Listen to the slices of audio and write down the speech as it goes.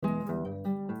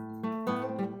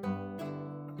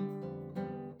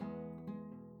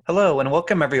Hello and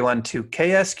welcome everyone to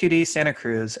KSQD Santa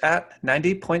Cruz at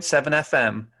 90.7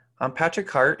 FM. I'm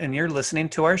Patrick Hart and you're listening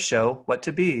to our show, What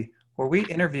to Be, where we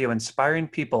interview inspiring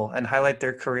people and highlight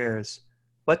their careers.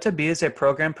 What to Be is a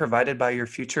program provided by Your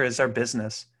Future is Our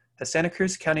Business, a Santa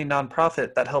Cruz County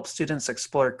nonprofit that helps students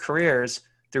explore careers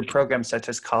through programs such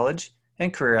as college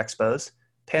and career expos,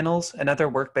 panels, and other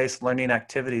work-based learning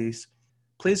activities.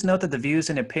 Please note that the views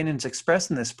and opinions expressed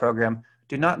in this program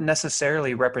do not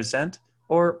necessarily represent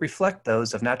or reflect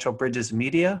those of Natural Bridges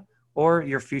Media or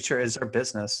Your Future is Our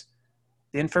Business.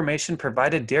 The information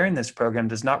provided during this program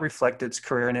does not reflect its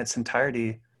career in its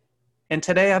entirety. And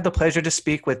today I have the pleasure to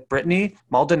speak with Brittany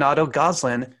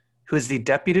Maldonado-Gosline, who is the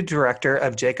Deputy Director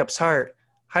of Jacob's Heart.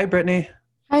 Hi, Brittany.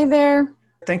 Hi there.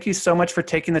 Thank you so much for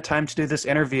taking the time to do this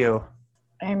interview.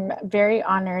 I'm very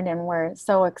honored and we're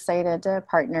so excited to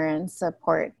partner and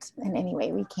support in any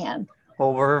way we can.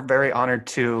 Well, we're very honored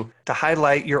to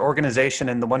highlight your organization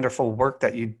and the wonderful work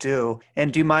that you do.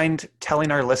 And do you mind telling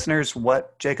our listeners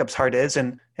what Jacob's Heart is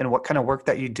and what kind of work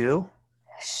that you do?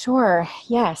 Sure,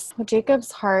 yes.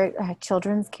 Jacob's Heart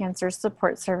Children's Cancer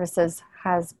Support Services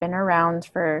has been around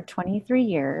for 23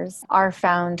 years. Our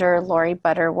founder, Lori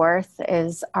Butterworth,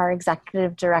 is our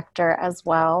executive director as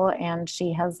well, and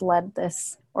she has led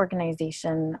this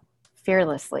organization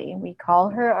fearlessly. We call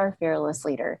her our fearless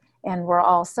leader. And we're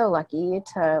all so lucky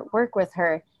to work with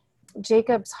her.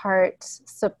 Jacob's Heart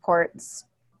supports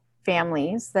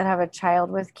families that have a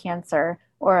child with cancer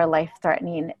or a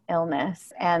life-threatening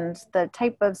illness. And the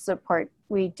type of support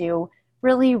we do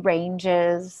really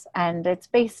ranges, and it's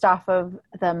based off of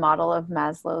the model of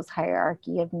Maslow's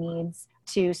hierarchy of needs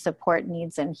to support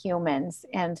needs in humans.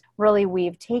 And really,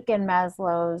 we've taken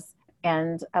Maslow's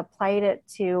and applied it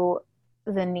to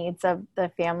the needs of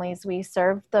the families we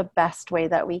serve the best way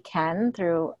that we can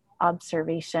through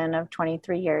observation of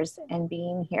 23 years and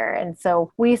being here. And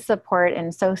so we support in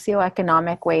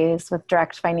socioeconomic ways with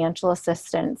direct financial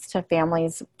assistance to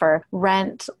families for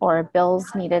rent or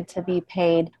bills needed to be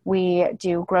paid. We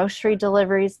do grocery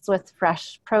deliveries with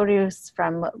fresh produce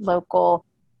from local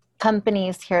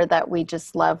companies here that we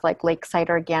just love, like Lakeside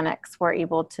Organics. We're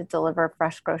able to deliver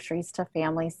fresh groceries to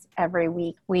families every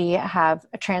week. We have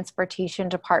a transportation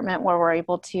department where we're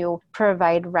able to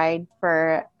provide rides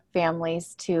for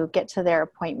families to get to their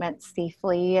appointments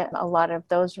safely. A lot of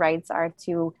those rides are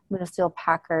to Lucille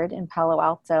Packard in Palo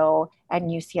Alto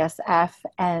and UCSF.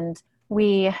 And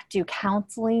we do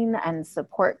counseling and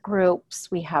support groups.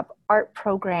 We have art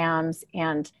programs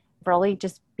and really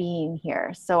just being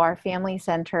here. So our family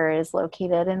center is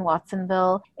located in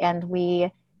Watsonville, and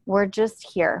we're just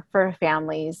here for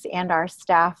families, and our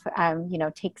staff,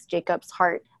 takes Jacob's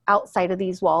Heart outside of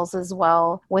these walls as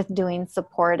well with doing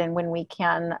support. And when we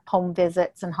can, home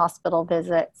visits and hospital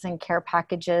visits and care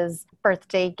packages,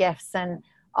 birthday gifts, and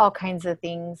all kinds of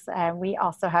things. And we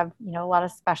also have, a lot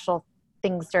of special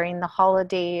things during the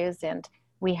holidays, and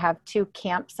we have 2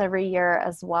 camps every year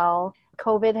as well.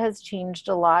 COVID has changed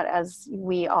a lot, as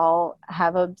we all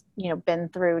have, been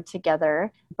through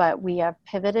together, but we have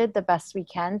pivoted the best we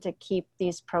can to keep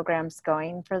these programs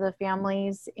going for the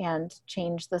families and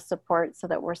change the support so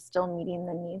that we're still meeting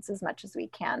the needs as much as we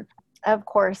can. Of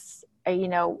course,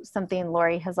 something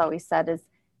Lori has always said is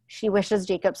she wishes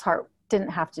Jacob's Heart didn't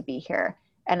have to be here.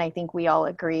 And I think we all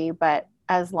agree, but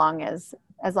as long as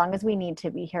we need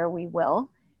to be here, we will.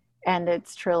 And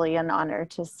it's truly an honor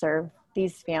to serve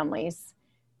these families.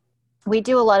 We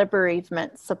do a lot of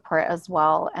bereavement support as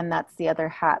well, and that's the other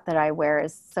hat that I wear,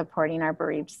 is supporting our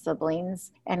bereaved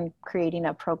siblings and creating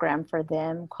a program for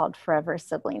them called Forever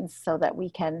Siblings, so that we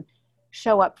can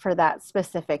show up for that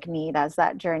specific need, as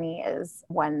that journey is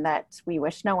one that we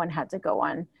wish no one had to go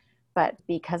on. But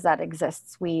because that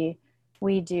exists, we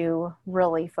do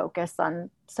really focus on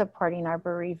supporting our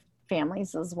bereaved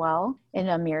families as well in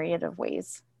a myriad of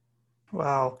ways.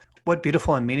 Wow, what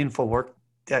beautiful and meaningful work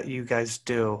that you guys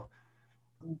do.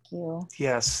 Thank you.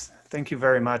 Yes, thank you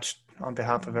very much on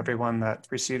behalf of everyone that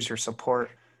receives your support.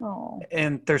 Oh.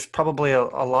 And there's probably a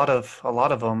lot of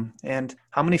them. And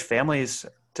how many families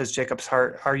does Jacob's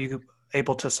Heart are you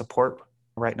able to support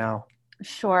right now?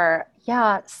 Sure.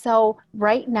 Yeah. So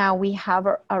right now we have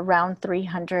around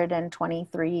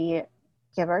 323,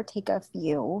 give or take a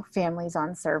few, families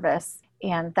on service.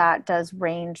 And that does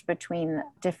range between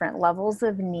different levels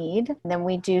of need. And then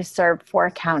we do serve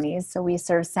 4 counties. So we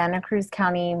serve Santa Cruz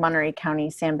County, Monterey County,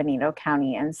 San Benito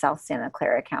County, and South Santa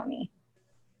Clara County.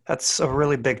 That's a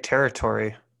really big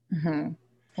territory. Mm-hmm.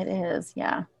 It is,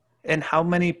 yeah. And how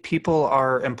many people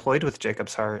are employed with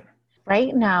Jacob's Heart?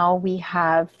 Right now we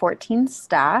have 14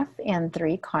 staff and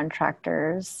 3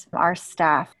 contractors. Our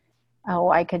staff Oh,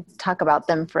 I could talk about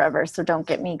them forever, so don't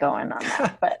get me going on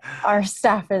that. But our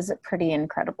staff is pretty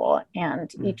incredible,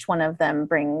 and each one of them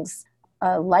brings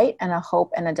a light and a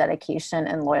hope and a dedication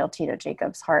and loyalty to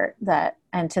Jacob's Heart that,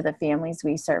 and to the families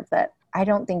we serve, that I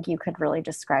don't think you could really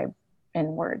describe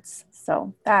in words.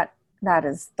 So that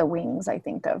is the wings, I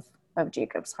think, of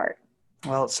Jacob's Heart.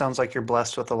 Well, it sounds like you're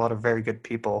blessed with a lot of very good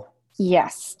people.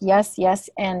 Yes, yes, yes,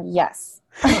 and yes.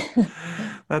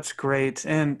 That's great.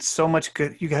 And so much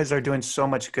good. You guys are doing so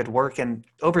much good work and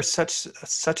over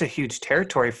such a huge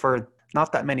territory for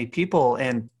not that many people,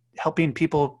 and helping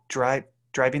people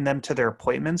driving them to their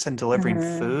appointments and delivering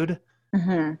Mhm. food.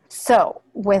 So,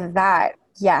 with that,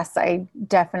 yes, I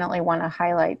definitely want to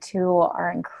highlight too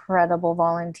our incredible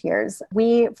volunteers.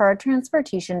 For our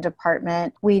transportation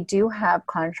department, we do have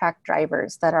contract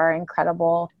drivers that are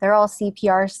incredible. They're all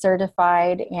CPR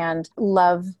certified and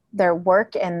love their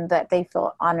work, and that they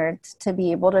feel honored to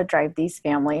be able to drive these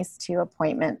families to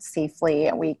appointments safely.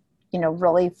 And we,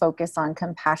 really focus on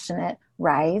compassionate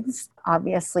rides.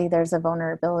 Obviously, there's a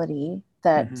vulnerability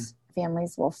that Hmm.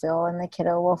 families will feel and the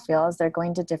kiddo will feel as they're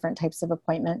going to different types of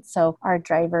appointments. So our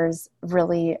drivers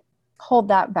really hold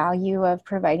that value of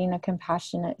providing a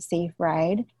compassionate, safe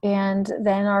ride. And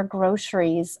then our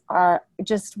groceries are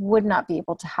just would not be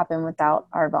able to happen without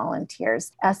our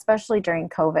volunteers, especially during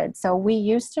COVID. So we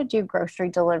used to do grocery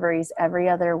deliveries every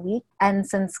other week. And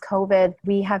since COVID,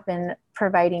 we have been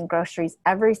providing groceries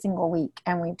every single week.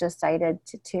 And we decided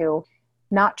to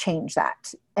not change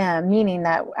that, meaning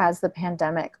that as the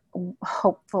pandemic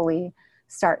hopefully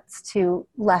starts to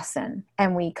lessen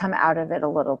and we come out of it a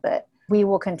little bit, we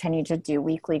will continue to do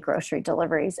weekly grocery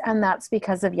deliveries. And that's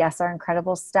because of, yes, our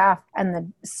incredible staff and the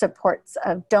supports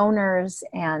of donors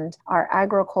and our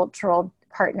agricultural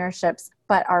partnerships,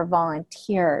 but our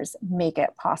volunteers make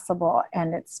it possible.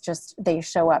 And it's just, they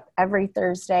show up every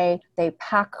Thursday, they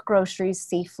pack groceries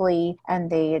safely, and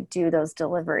they do those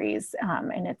deliveries.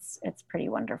 And it's pretty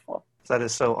wonderful. That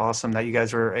is so awesome that you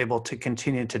guys were able to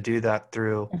continue to do that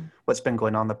through what's been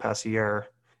going on the past year.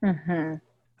 Mm-hmm.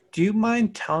 Do you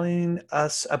mind telling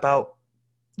us about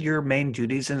your main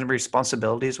duties and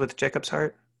responsibilities with Jacob's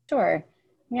Heart? Sure.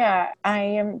 Yeah, I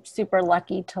am super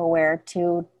lucky to wear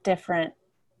two different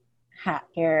hat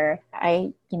here.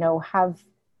 I, have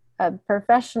a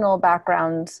professional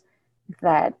background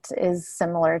that is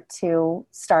similar to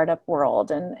startup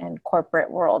world and corporate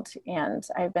world. And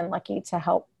I've been lucky to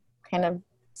help kind of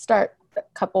start a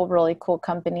couple really cool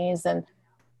companies and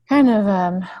kind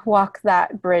of walk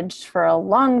that bridge for a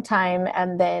long time.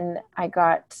 And then I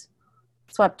got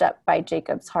swept up by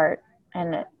Jacob's Heart,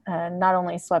 and it not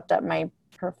only swept up my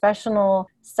professional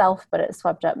self, but it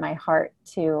swept up my heart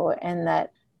too. And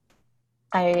that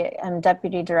I am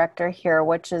deputy director here,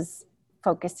 which is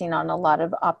focusing on a lot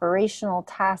of operational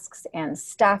tasks and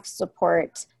staff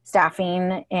support,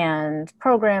 staffing and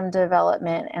program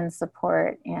development and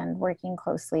support, and working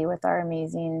closely with our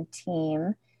amazing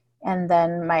team. And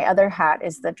then my other hat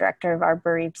is the director of our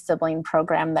bereaved sibling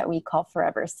program that we call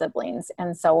Forever Siblings.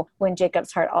 And so when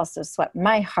Jacob's Heart also swept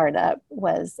my heart up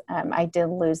was I did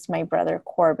lose my brother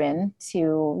Corbin to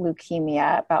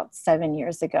leukemia about 7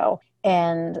 years ago.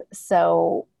 And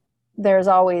so there's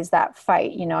always that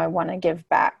fight, I want to give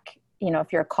back,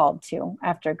 if you're called to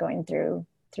after going through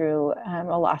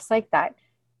a loss like that.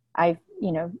 I,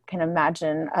 can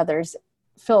imagine others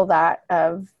feel that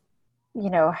of,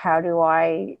 how do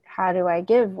I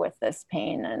give with this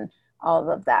pain and all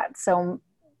of that. So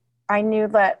I knew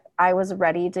that I was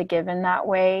ready to give in that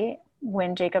way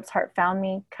when Jacob's Heart found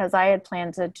me, because I had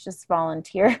planned to just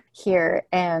volunteer here.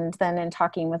 And then in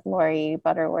talking with Lori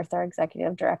Butterworth, our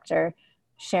executive director,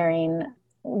 sharing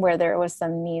where there was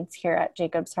some needs here at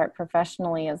Jacob's Heart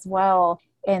professionally as well,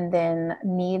 and then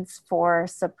needs for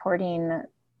supporting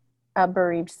a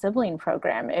bereaved sibling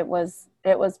program. It was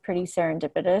pretty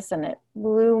serendipitous, and it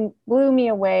blew me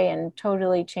away and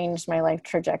totally changed my life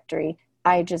trajectory.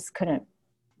 I just couldn't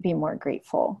be more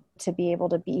grateful to be able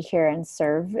to be here and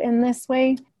serve in this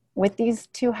way with these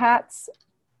two hats.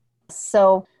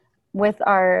 So with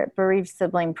our bereaved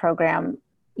sibling program,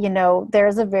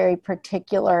 there's a very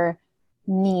particular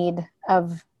need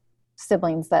of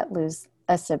siblings that lose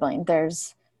a sibling.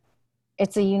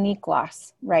 It's a unique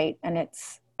loss, right? And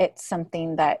it's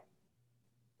something that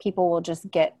people will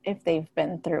just get if they've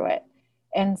been through it.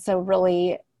 And so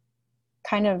really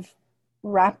kind of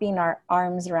wrapping our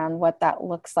arms around what that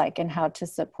looks like and how to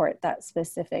support that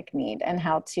specific need and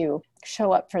how to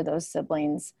show up for those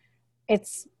siblings.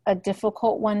 It's a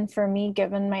difficult one for me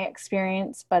given my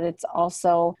experience, but it's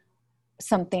also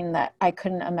something that I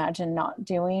couldn't imagine not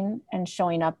doing, and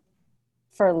showing up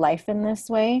for life in this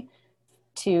way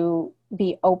to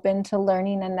be open to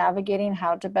learning and navigating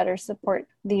how to better support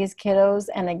these kiddos.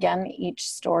 And again, each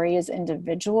story is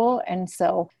individual. And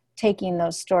so taking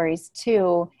those stories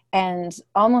too, and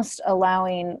almost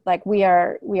allowing, like we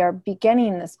are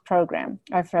beginning this program,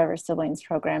 our Forever Siblings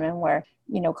program, and where,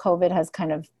 COVID has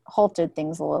kind of halted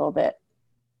things a little bit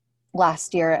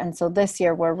last year. And so this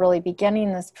year we're really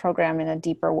beginning this program in a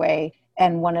deeper way.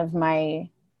 And one of my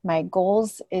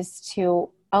goals is to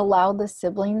allow the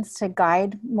siblings to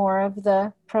guide more of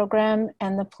the program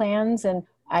and the plans. And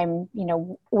I'm,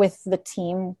 with the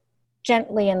team,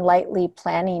 gently and lightly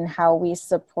planning how we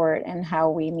support and how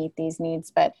we meet these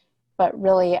needs. But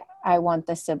really, I want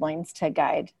the siblings to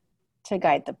guide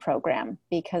the program,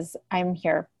 because I'm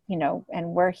here,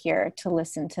 and we're here to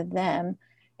listen to them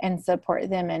and support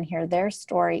them and hear their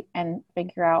story and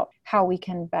figure out how we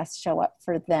can best show up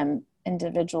for them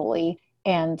individually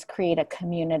and create a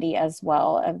community as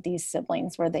well of these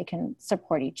siblings where they can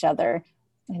support each other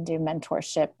and do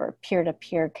mentorship or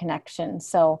peer-to-peer connection.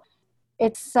 So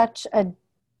it's such a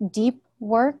deep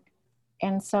work.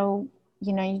 And so,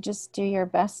 you just do your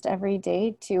best every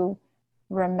day to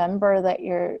remember that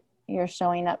you're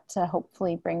showing up to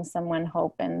hopefully bring someone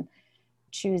hope and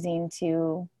choosing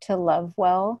to love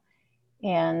well.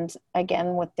 And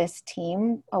again, with this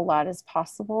team, a lot is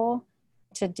possible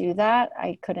to do that.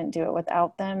 I couldn't do it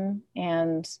without them.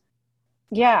 And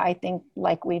yeah, I think,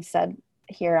 like we've said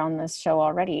here on this show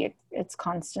already, it's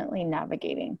constantly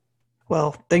navigating.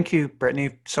 Well, thank you,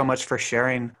 Brittany, so much for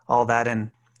sharing all that.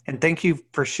 And thank you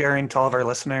for sharing to all of our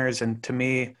listeners and to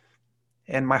me.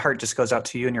 And my heart just goes out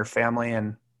to you and your family.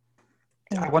 And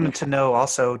I wanted to know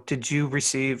also, did you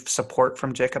receive support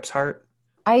from Jacob's Heart?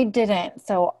 I didn't.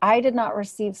 So I did not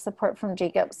receive support from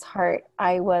Jacob's Heart.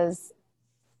 I was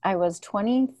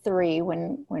 23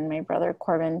 when my brother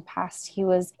Corbin passed. He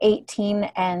was 18,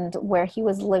 and where he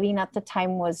was living at the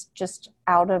time was just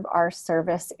out of our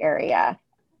service area.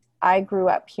 I grew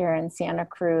up here in Santa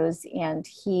Cruz, and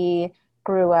he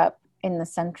grew up in the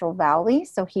Central Valley,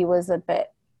 so he was a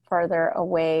bit further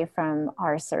away from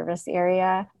our service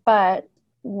area. But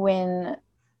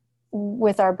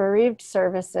with our bereaved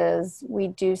services, we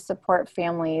do support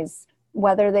families,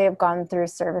 whether they have gone through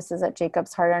services at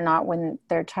Jacob's Heart or not, when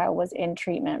their child was in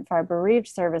treatment. For our bereaved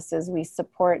services, we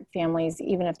support families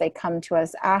even if they come to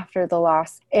us after the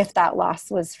loss, if that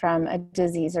loss was from a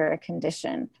disease or a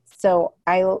condition. So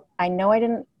I know I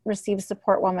didn't receive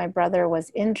support while my brother was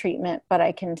in treatment, but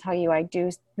I can tell you I do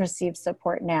receive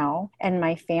support now, and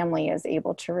my family is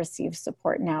able to receive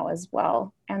support now as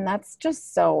well. And that's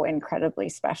just so incredibly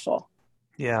special.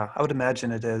 Yeah, I would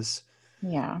imagine it is.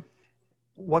 Yeah.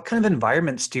 What kind of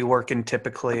environments do you work in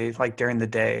typically, like during the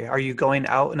day? Are you going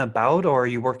out and about, or are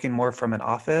you working more from an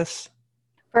office?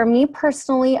 For me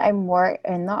personally, I'm more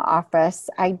in the office.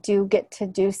 I do get to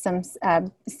do some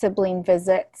sibling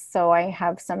visits. So I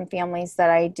have some families that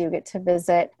I do get to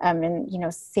visit, and,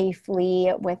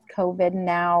 safely with COVID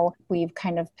now, we've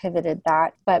kind of pivoted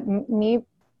that. But me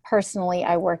personally,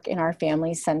 I work in our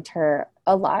family center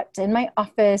a lot in my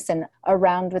office and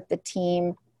around with the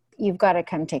team. You've got to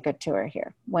come take a tour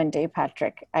here one day,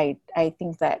 Patrick. I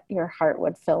think that your heart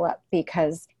would fill up,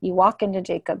 because you walk into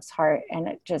Jacob's Heart and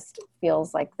it just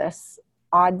feels like this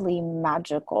oddly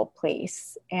magical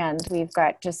place. And we've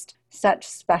got just such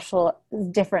special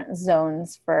different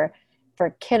zones for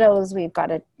kiddos. We've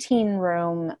got a teen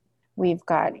room. We've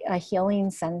got a healing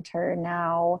center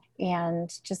now, and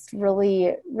just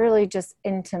really, really just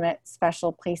intimate,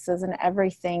 special places. And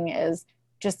everything is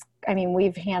just,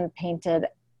 we've hand painted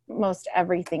most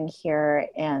everything here,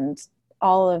 and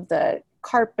all of the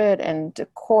carpet and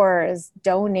decor is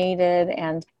donated,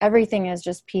 and everything is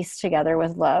just pieced together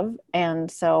with love.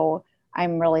 And so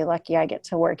I'm really lucky I get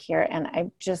to work here, and I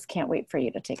just can't wait for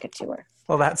you to take a tour.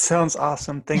 Well, that sounds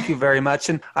awesome. Thank you very much.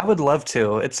 And I would love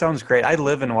to. It sounds great. I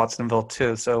live in Watsonville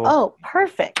too. So oh,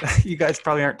 perfect. You guys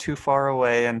probably aren't too far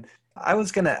away. And I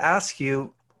was going to ask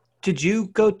you, did you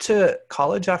go to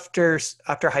college after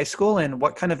high school, and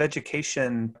what kind of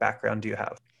education background do you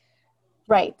have?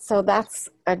 Right. So that's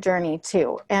a journey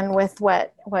too. And with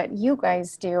what you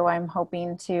guys do, I'm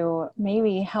hoping to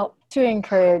maybe help to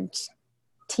encourage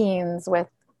teens with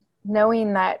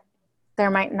knowing that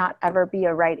there might not ever be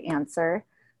a right answer,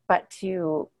 but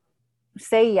to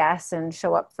say yes and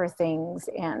show up for things,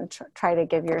 and try to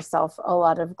give yourself a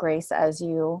lot of grace as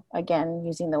you, again,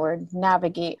 using the word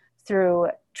navigate through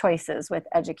choices with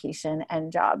education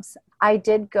and jobs. I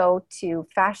did go to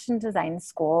fashion design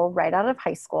school right out of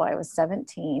high school. I was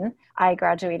 17. I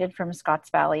graduated from Scotts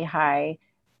Valley High,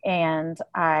 and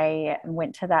I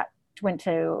went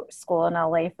to school in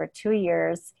LA for 2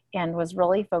 years. and was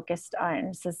really focused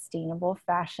on sustainable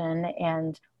fashion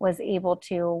and was able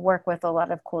to work with a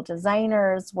lot of cool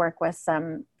designers, work with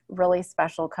some really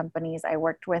special companies. I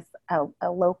worked with a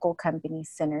local company,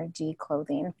 Synergy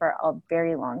Clothing, for a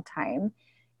very long time.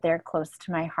 They're close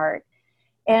to my heart.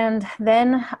 And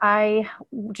then I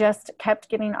just kept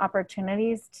getting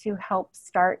opportunities to help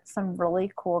start some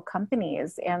really cool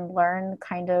companies and learn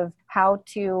kind of how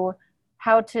to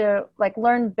like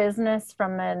learn business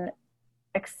from an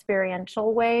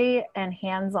experiential way and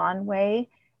hands-on way.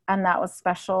 And that was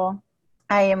special.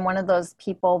 I am one of those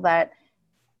people that,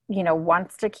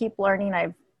 wants to keep learning.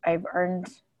 I've earned,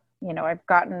 I've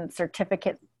gotten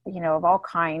certificates, of all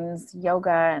kinds, yoga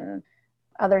and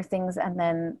other things. And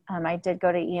then I did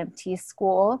go to EMT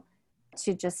school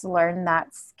to just learn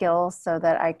that skill so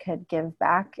that I could give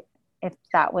back if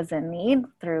that was in need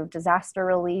through disaster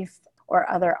relief or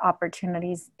other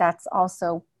opportunities. That's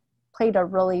also played a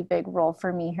really big role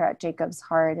for me here at Jacob's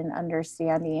Heart in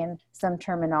understanding some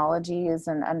terminologies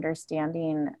and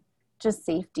understanding just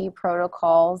safety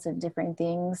protocols and different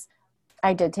things.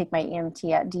 I did take my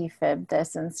EMT at DFib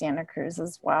this in Santa Cruz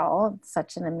as well. It's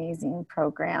such an amazing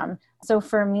program. So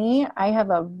for me, I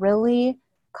have a really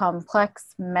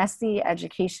complex, messy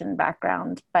education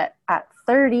background, but at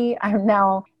 30, I'm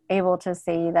now able to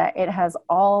say that it has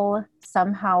all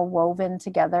somehow woven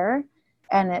together,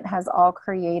 and it has all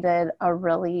created a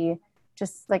really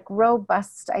just like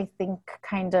robust, I think,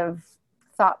 kind of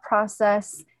thought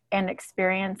process and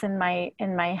experience in my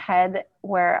head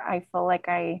where I feel like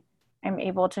I'm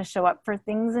able to show up for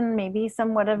things in maybe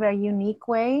somewhat of a unique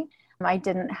way. I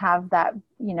didn't have that,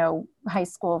 high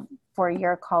school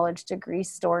 4-year college degree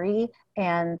story,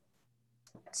 and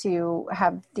to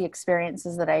have the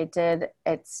experiences that I did,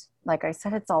 it's like I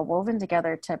said, it's all woven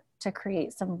together to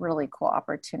create some really cool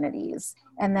opportunities.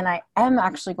 And then I am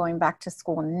actually going back to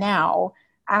school now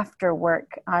after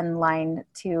work online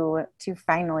to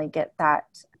finally get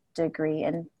that degree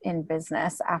in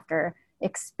business after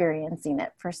experiencing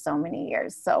it for so many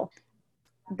years. So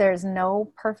there's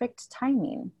no perfect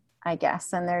timing, I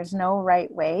guess, and there's no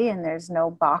right way, and there's no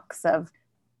box of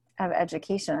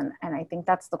education. And I think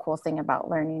that's the cool thing about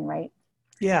learning, right?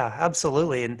 Yeah,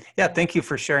 absolutely. And yeah, thank you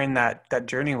for sharing that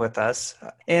journey with us.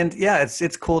 And yeah,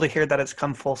 it's cool to hear that it's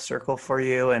come full circle for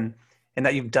you, and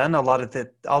that you've done a lot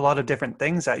of different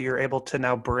things that you're able to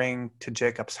now bring to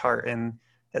Jacob's Heart. And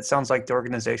it sounds like the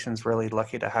organization's really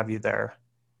lucky to have you there.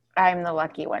 I'm the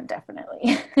lucky one,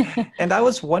 definitely. And I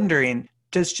was wondering,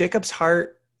 does Jacob's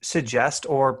Heart suggest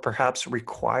or perhaps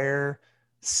require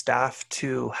staff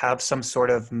to have some sort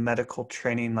of medical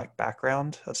training, like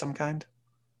background of some kind?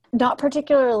 Not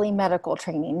particularly medical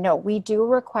training. No, we do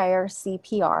require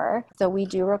CPR. So we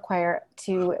do require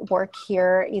to work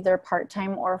here either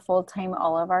part-time or full-time.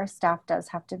 All of our staff does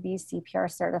have to be CPR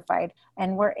certified.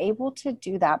 And we're able to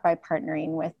do that by partnering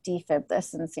with DFib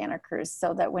this in Santa Cruz,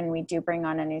 so that when we do bring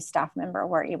on a new staff member,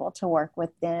 we're able to work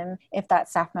with them if that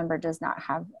staff member does not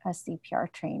have a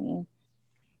CPR training.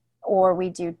 Or we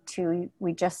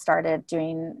just started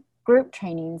doing group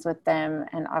trainings with them,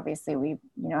 and obviously we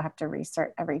have to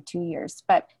restart every 2 years.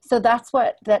 But so that's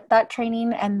what that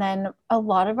training. And then a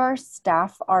lot of our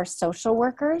staff are social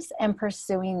workers and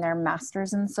pursuing their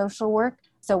masters in social work.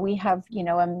 So we have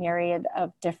a myriad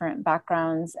of different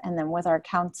backgrounds, and then with our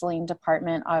counseling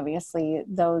department, obviously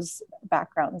those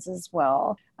backgrounds as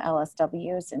well,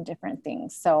 LSWs and different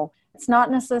things. So it's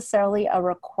not necessarily a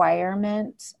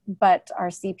requirement, but our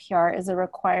CPR is a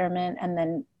requirement, and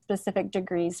then specific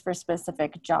degrees for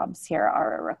specific jobs here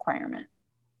are a requirement.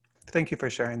 Thank you for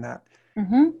sharing that.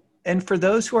 Mm-hmm. And for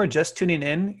those who are just tuning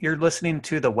in, you're listening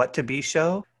to the What to Be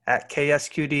show at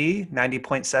KSQD 90.7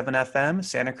 FM,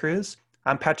 Santa Cruz.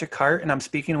 I'm Patrick Hart, and I'm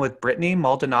speaking with Brittany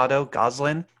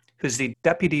Maldonado-Gosline, who's the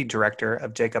Deputy Director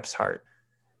of Jacob's Heart.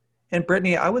 And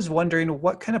Brittany, I was wondering,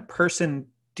 what kind of person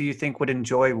do you think would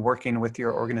enjoy working with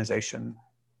your organization?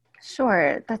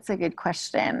 Sure, that's a good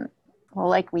question. Well,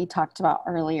 like we talked about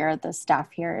earlier, the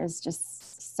staff here is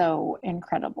just so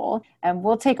incredible, and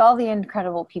we'll take all the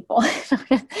incredible people.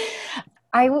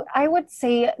 I would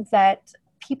say that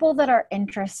people that are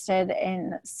interested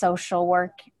in social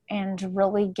work and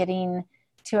really getting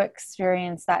to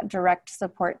experience that direct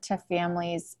support to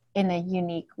families in a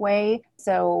unique way.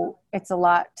 So it's a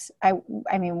lot.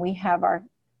 I mean, we have our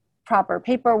proper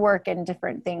paperwork and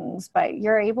different things, but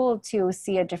you're able to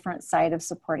see a different side of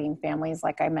supporting families,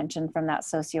 like I mentioned, from that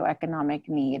socioeconomic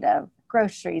need of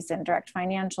groceries and direct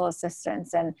financial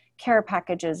assistance and care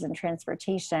packages and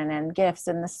transportation and gifts.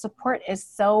 And the support is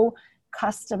so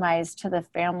customized to the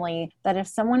family that if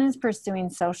someone is pursuing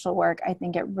social work, I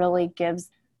think it really gives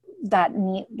that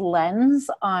neat lens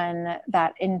on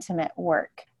that intimate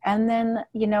work. And then,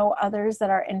 others that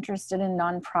are interested in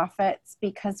nonprofits,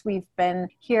 because we've been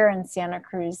here in Santa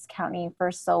Cruz County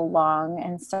for so long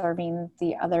and serving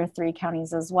the other 3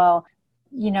 counties as well.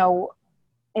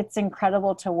 It's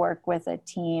incredible to work with a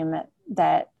team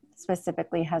that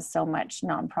specifically has so much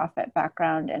nonprofit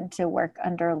background, and to work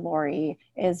under Lori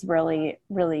is really,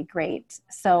 really great.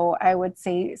 So I would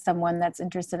say someone that's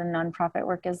interested in nonprofit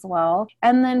work as well.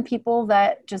 And then people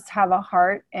that just have a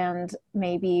heart and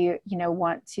maybe,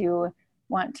 want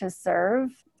to serve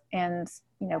and,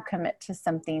 commit to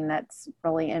something that's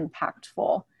really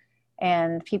impactful.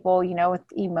 And people, with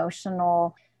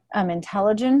emotional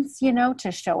intelligence,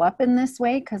 to show up in this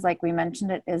way, because like we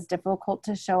mentioned, it is difficult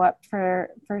to show up for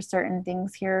certain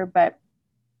things here, but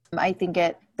I think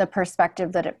the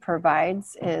perspective that it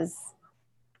provides is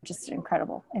just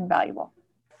incredible and valuable.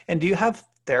 And do you have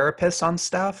therapists on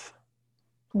staff?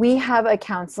 We have a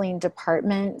counseling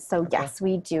department, so Okay. yes,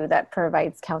 we do, that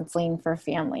provides counseling for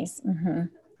families. Mm-hmm.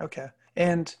 Okay.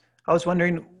 And I was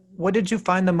wondering, what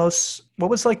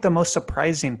was like the most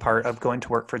surprising part of going to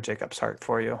work for Jacob's Heart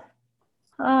for you?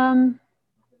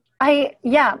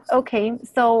 Okay.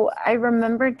 So I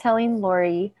remember telling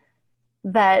Lori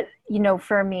that,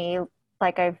 for me,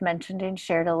 like I've mentioned and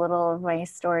shared a little of my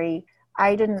story,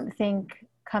 I didn't think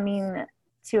coming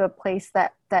to a place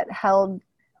that held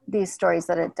these stories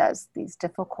that it does, these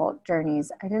difficult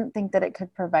journeys, I didn't think that it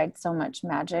could provide so much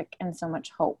magic and so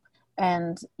much hope.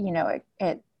 And,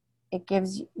 it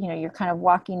gives, you're kind of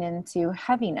walking into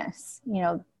heaviness,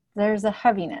 there's a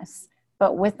heaviness,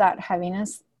 but with that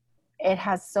heaviness, it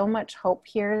has so much hope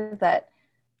here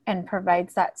and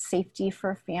provides that safety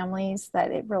for families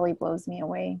that it really blows me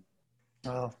away.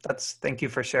 Well, thank you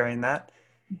for sharing that.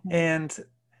 Mm-hmm. And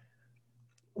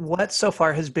what so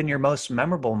far has been your most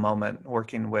memorable moment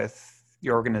working with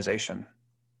your organization?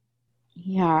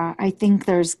 Yeah, I think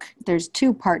there's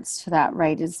 2 parts to that,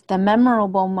 right? Is the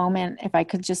memorable moment, if I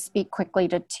could just speak quickly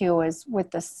to 2, is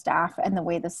with the staff and the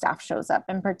way the staff shows up,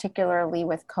 and particularly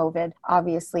with COVID.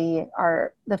 Obviously,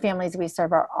 the families we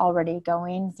serve are already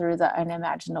going through the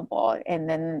unimaginable, and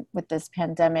then with this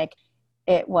pandemic,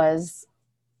 it was,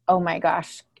 oh my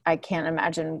gosh, I can't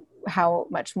imagine how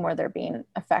much more they're being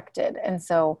affected. And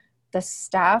so the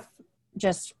staff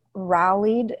just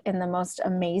rallied in the most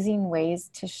amazing ways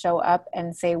to show up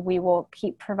and say, we will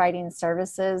keep providing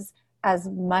services as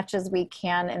much as we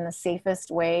can in the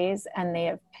safest ways. And they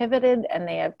have pivoted and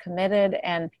they have committed,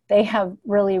 and they have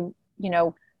really,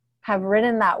 have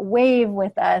ridden that wave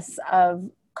with us of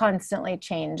constantly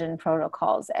change in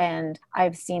protocols. And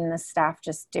I've seen the staff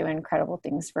just do incredible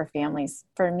things for families.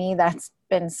 For me, that's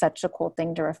been such a cool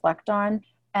thing to reflect on.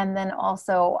 And then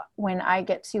also when I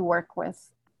get to work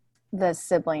with the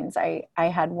siblings, I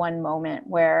had one moment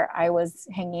where I was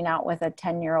hanging out with a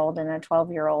 10-year-old and a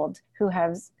 12-year-old who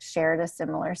has shared a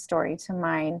similar story to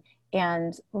mine,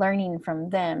 and learning from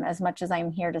them. As much as I'm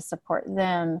here to support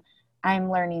them, I'm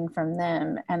learning from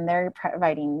them, and they're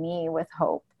providing me with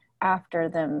hope after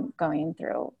them going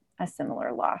through a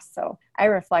similar loss. So I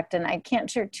reflect, and I can't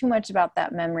share too much about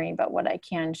that memory, but what I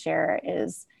can share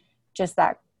is just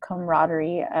that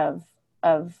camaraderie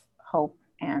of hope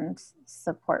and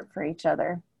support for each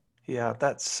other. Yeah,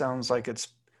 that sounds like it's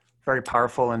very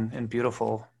powerful and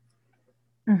beautiful.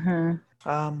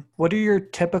 Mm-hmm. What are your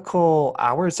typical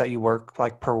hours that you work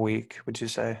like per week, would you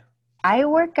say? I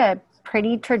work a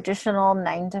pretty traditional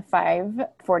 9 to 5,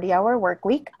 40-hour work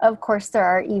week. Of course, there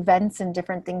are events and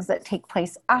different things that take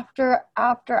place after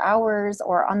hours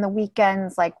or on the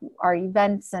weekends, like our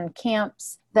events and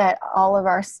camps, that all of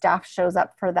our staff shows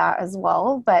up for that as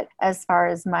well. But as far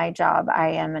as my job, I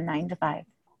am a 9 to 5.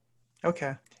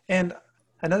 Okay. And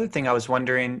another thing I was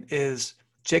wondering is,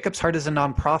 Jacob's Heart is a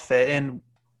nonprofit, and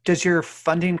does your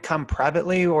funding come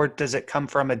privately, or does it come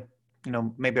from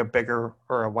maybe a bigger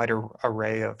or a wider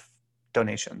array of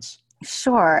donations?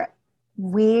 Sure.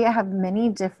 We have many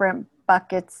different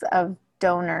buckets of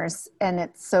donors, and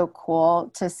it's so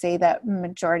cool to say that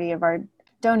majority of our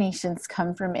donations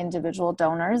come from individual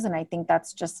donors. And I think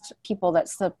that's just people that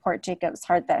support Jacob's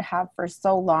Heart, that have for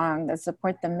so long, that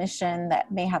support the mission,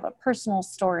 that may have a personal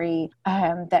story,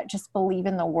 that just believe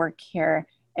in the work here.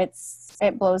 It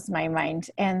blows my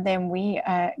mind. And then we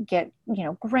get,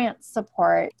 grant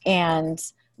support and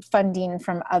funding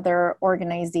from other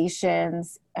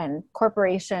organizations and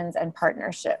corporations and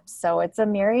partnerships. So it's a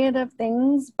myriad of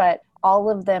things, but all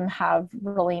of them have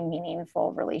really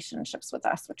meaningful relationships with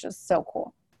us, which is so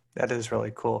cool. That is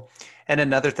really cool. And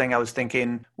another thing I was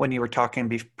thinking when you were talking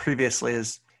previously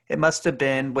is, it must have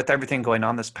been, with everything going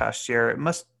on this past year, it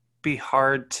must be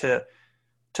hard to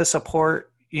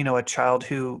support a child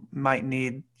who might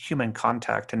need human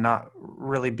contact and not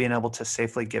really being able to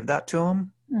safely give that to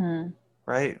them,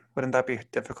 right? Wouldn't that be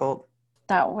difficult?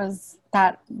 That was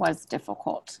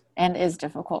difficult and is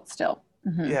difficult still.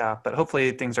 Yeah, but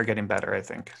hopefully things are getting better, I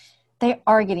think. They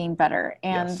are getting better.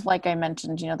 And Yes. like I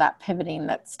mentioned, that pivoting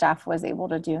that staff was able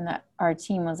to do and that our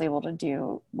team was able to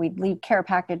do, we'd leave care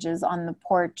packages on the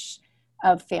porch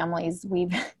of families.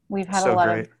 We've had a So lot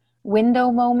of great.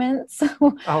 window moments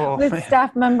Oh, with man,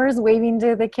 staff members waving to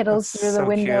the that's kiddos through the so cute.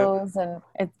 windows, and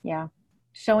it's, yeah,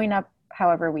 showing up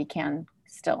however we can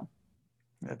still.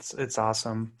 It's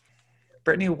awesome.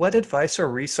 Brittany, what advice or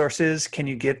resources can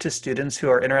you give to students who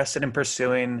are interested in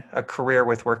pursuing a career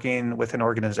with working with an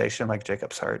organization like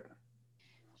Jacob's Heart?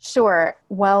 Sure.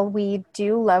 Well, we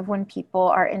do love when people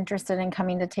are interested in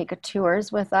coming to take a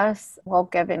tours with us. We'll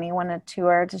give anyone a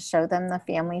tour to show them the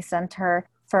family center.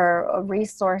 For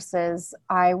resources,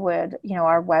 our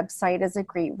website is a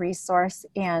great resource,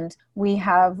 and we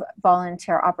have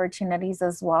volunteer opportunities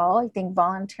as well. I think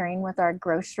volunteering with our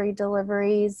grocery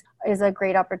deliveries is a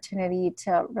great opportunity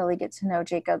to really get to know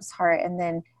Jacob's Heart. And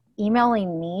then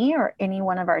emailing me or any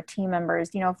one of our team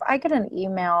members, if I get an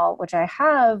email, which I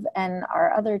have and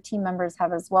our other team members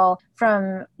have as well,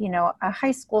 from, a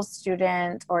high school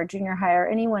student or junior high or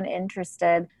anyone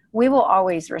interested, we will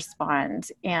always respond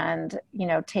and,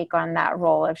 take on that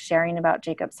role of sharing about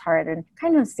Jacob's Heart and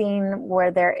kind of seeing where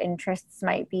their interests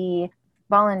might be.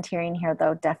 Volunteering here,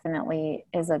 though, definitely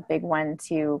is a big one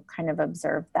to kind of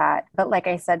observe that. But like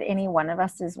I said, any one of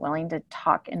us is willing to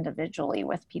talk individually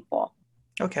with people.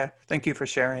 Okay, thank you for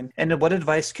sharing. And what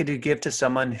advice could you give to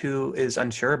someone who is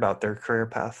unsure about their career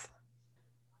path?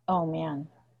 Oh, man.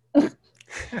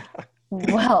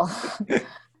 Well,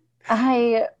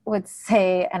 I would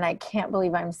say, and I can't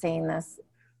believe I'm saying this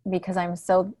because I'm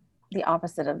so the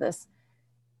opposite of this,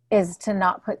 is to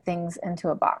not put things into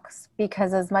a box.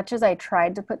 Because as much as I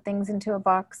tried to put things into a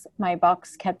box, my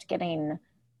box kept getting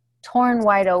torn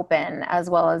wide open, as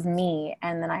well as me.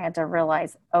 And then I had to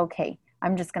realize, okay,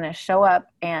 I'm just going to show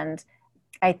up. And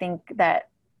I think that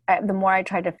the more I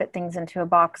tried to fit things into a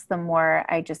box, the more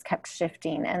I just kept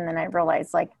shifting. And then I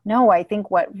realized, like, no, I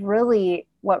think what really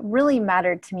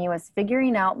mattered to me was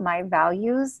figuring out my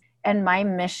values and my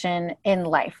mission in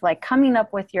life, like coming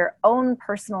up with your own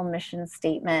personal mission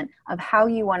statement of how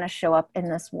you want to show up in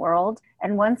this world.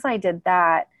 And once I did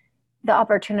that, the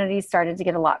opportunities started to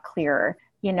get a lot clearer,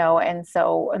 and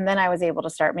then I was able to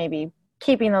start maybe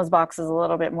keeping those boxes a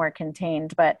little bit more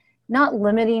contained, but not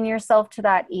limiting yourself to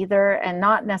that either, and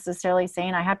not necessarily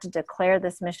saying I have to declare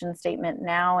this mission statement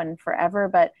now and forever,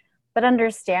 but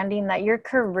understanding that your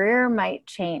career might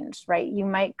change, right? You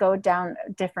might go down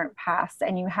different paths,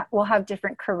 and you will have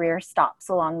different career stops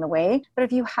along the way. But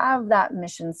if you have that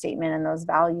mission statement and those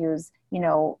values,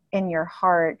 in your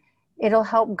heart, it'll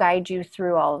help guide you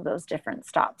through all of those different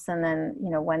stops. And then,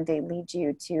 one day lead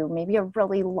you to maybe a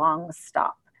really long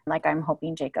stop, like I'm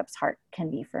hoping Jacob's Heart can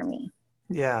be for me.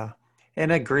 Yeah.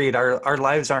 And agreed. Our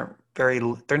lives aren't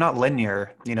they're not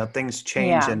linear. Things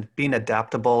change, Yeah. and being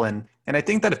adaptable. And I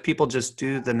think that if people just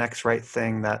do the next right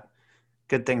thing, that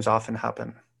good things often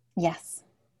happen. Yes.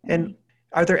 And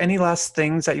are there any last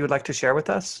things that you would like to share with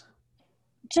us?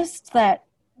 Just that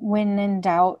when in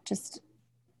doubt, just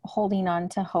holding on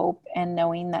to hope and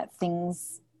knowing that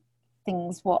things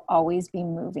will always be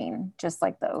moving, just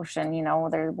like the ocean.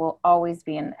 There will always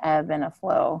be an ebb and a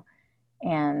flow,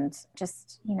 and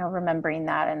just remembering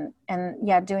that, and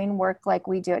yeah, doing work like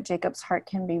we do at Jacob's Heart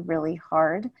can be really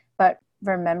hard, but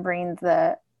remembering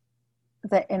the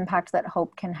impact that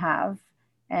hope can have,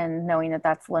 and knowing that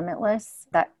that's limitless,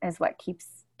 that is what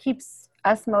keeps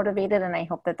us motivated, and I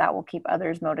hope that will keep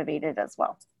others motivated as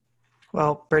well.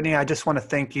 Well, Brittany, I just want to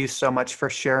thank you so much for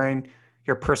sharing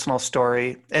your personal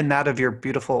story and that of your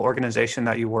beautiful organization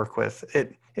that you work with.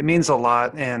 It means a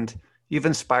lot, and you've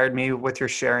inspired me with your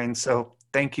sharing. So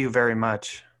thank you very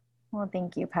much. Well,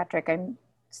 thank you, Patrick. I'm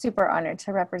super honored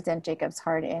to represent Jacob's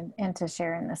Heart and to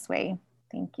share in this way.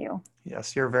 Thank you.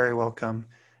 Yes, you're very welcome.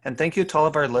 And thank you to all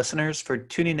of our listeners for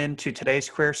tuning in to today's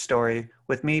queer story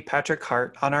with me, Patrick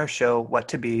Hart, on our show, What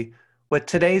to Be, with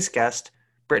today's guest,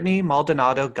 Brittany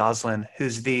Maldonado-Gosline,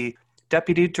 who's the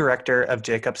Deputy Director of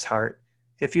Jacob's Heart.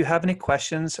 If you have any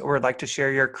questions or would like to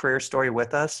share your career story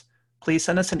with us, please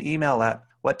send us an email at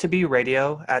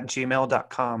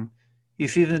whattoberadio@gmail.com.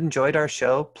 If you've enjoyed our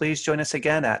show, please join us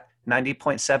again at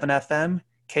 90.7 FM,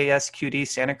 KSQD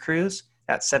Santa Cruz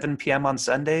at 7 p.m. on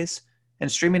Sundays,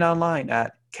 and streaming online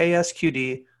at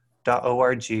ksqd.org.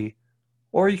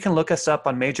 Or you can look us up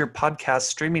on major podcast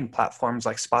streaming platforms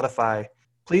like Spotify.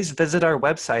 Please visit our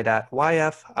website at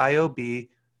yfiob.org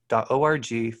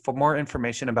jacobsheart.org for more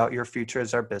information about your future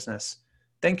as our business.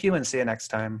 Thank you and see you next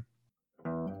time.